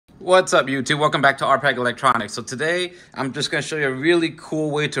What's up, YouTube? Welcome back to RPEG Electronics. So today, I'm just going to show you a really cool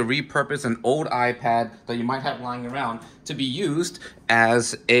way to repurpose an old iPad that you might have lying around to be used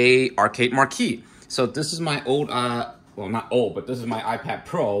as a arcade marquee. So this is my old, well, not old, but this is my iPad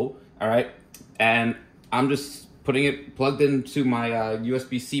Pro, all right? And I'm just putting it plugged into my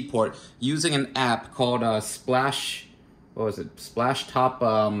USB-C port using an app called Splash, what was it? Splash Top,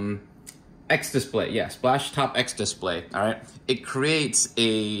 X Display, yeah, Splash Top X Display, all right? It creates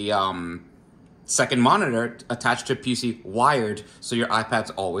a second monitor attached to a PC wired so your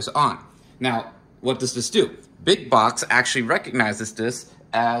iPad's always on. Now, what does this do? Big Box actually recognizes this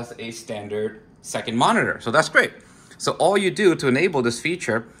as a standard second monitor, so that's great. So all you do to enable this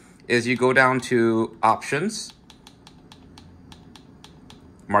feature is you go down to Options,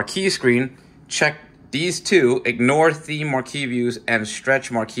 Marquee Screen, check these two, ignore theme marquee views and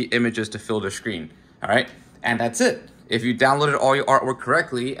stretch marquee images to fill the screen, all right? And that's it. If you downloaded all your artwork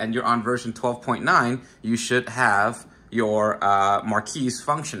correctly and you're on version 12.9, you should have your marquees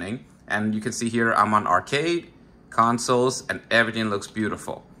functioning. And you can see here, I'm on arcade, consoles, and everything looks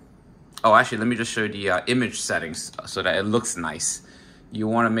beautiful. Oh, actually, let me just show you the image settings so that it looks nice. You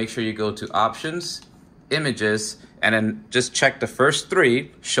wanna make sure you go to Options, Images, and then just check the first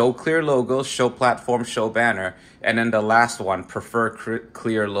three: show clear logo, show platform, show banner, and then the last one, prefer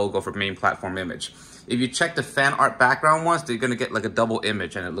clear logo for main platform image. If you check the fan art background ones, they're gonna get like a double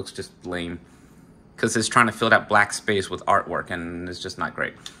image and it looks just lame because it's trying to fill that black space with artwork and it's just not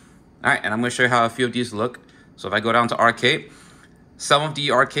great. All right, and I'm gonna show you how a few of these look. So if I go down to arcade, some of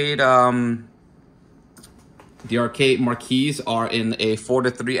the arcade marquees are in a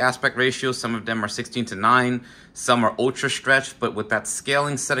 4:3 aspect ratio. Some of them are 16:9. Some are ultra stretched, but with that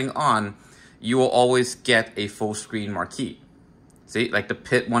scaling setting on, you will always get a full screen marquee. See, like the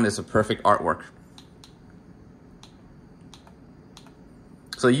pit one is a perfect artwork.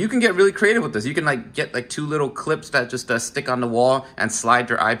 So you can get really creative with this. You can like get like two little clips that just stick on the wall and slide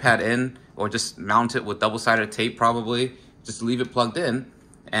your iPad in, or just mount it with double-sided tape probably. Just leave it plugged in,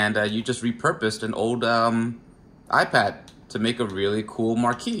 and you just repurposed an old iPad to make a really cool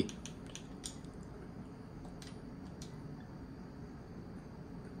marquee.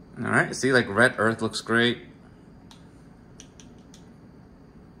 All right, see, like Red Earth looks great.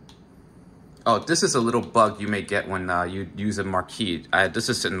 Oh, this is a little bug you may get when you use a marquee. This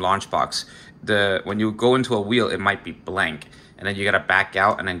is in Launchbox. When you go into a wheel, it might be blank, and then you gotta back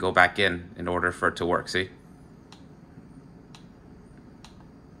out and then go back in order for it to work, see?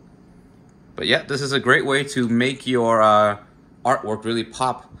 But yeah, this is a great way to make your artwork really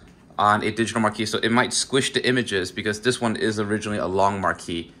pop on a digital marquee. So it might squish the images because this one is originally a long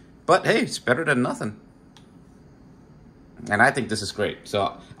marquee. But hey, it's better than nothing. And I think this is great.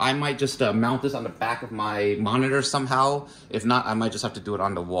 So I might just mount this on the back of my monitor somehow. If not, I might just have to do it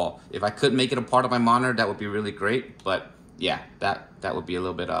on the wall. If I could make it a part of my monitor, that would be really great. But yeah, that would be a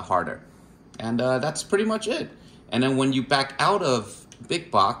little bit harder. And that's pretty much it. And then when you back out of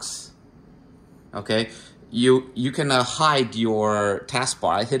Big Box, okay, you can hide your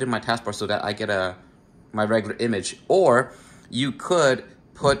taskbar. I hid in my taskbar so that I get my regular image. Or you could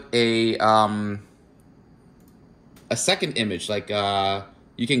put a second image, like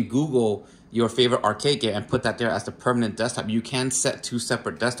you can Google your favorite arcade game and put that there as the permanent desktop. You can set two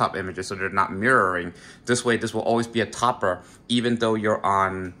separate desktop images so they're not mirroring. This way, this will always be a topper, even though you're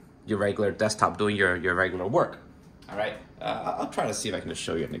on your regular desktop doing your regular work. All right, I'll try to see if I can just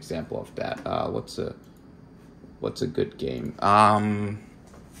show you an example of that. What's a good game?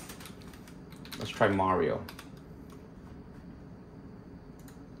 Let's try Mario.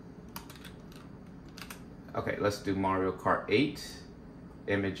 Okay, let's do Mario Kart 8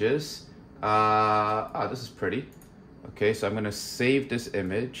 images. Oh, this is pretty. Okay, so I'm gonna save this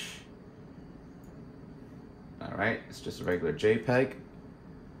image. All right, it's just a regular JPEG.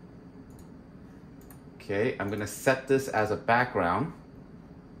 Okay, I'm gonna set this as a background.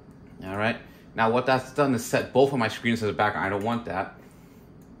 All right, now what that's done is set both of my screens as a background. I don't want that.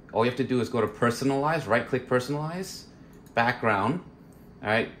 All you have to do is go to Personalize, right-click Personalize, Background. All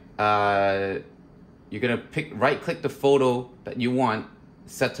right, you're gonna right-click the photo that you want,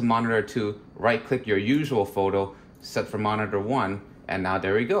 set to monitor 2, right-click your usual photo, set for monitor 1, and now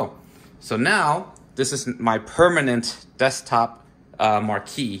there we go. So now, this is my permanent desktop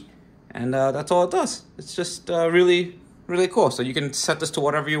marquee, and that's all it does. It's just really, really cool. So you can set this to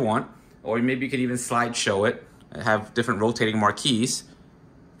whatever you want, or maybe you can even slideshow it, and have different rotating marquees.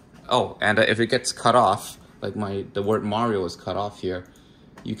 Oh, and if it gets cut off, like the word Mario is cut off here,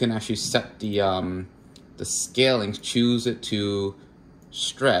 you can actually set the scaling, choose it to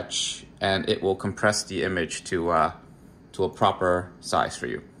stretch, and it will compress the image to a proper size for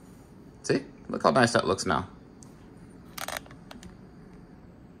you. See? Look how nice that looks now.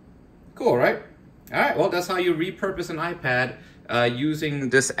 Cool, right? All right, well, that's how you repurpose an iPad using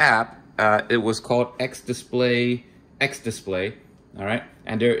this app. It was called X-Display, all right?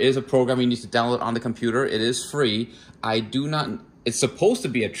 And there is a program you need to download on the computer. It is free. It's supposed to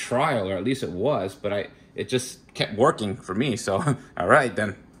be a trial, or at least it was, but it just kept working for me, so all right,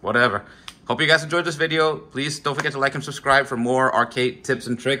 then, whatever. Hope you guys enjoyed this video. Please don't forget to like and subscribe for more arcade tips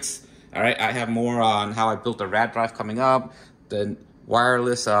and tricks. All right, I have more on how I built the RAD drive coming up. The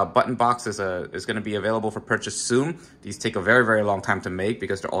wireless button box is going to be available for purchase soon. These take a very, very long time to make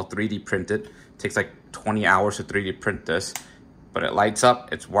because they're all 3D printed. It takes like 20 hours to 3D print this, but it lights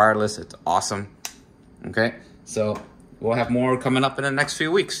up, it's wireless, it's awesome. Okay, so we'll have more coming up in the next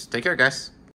few weeks. Take care, guys.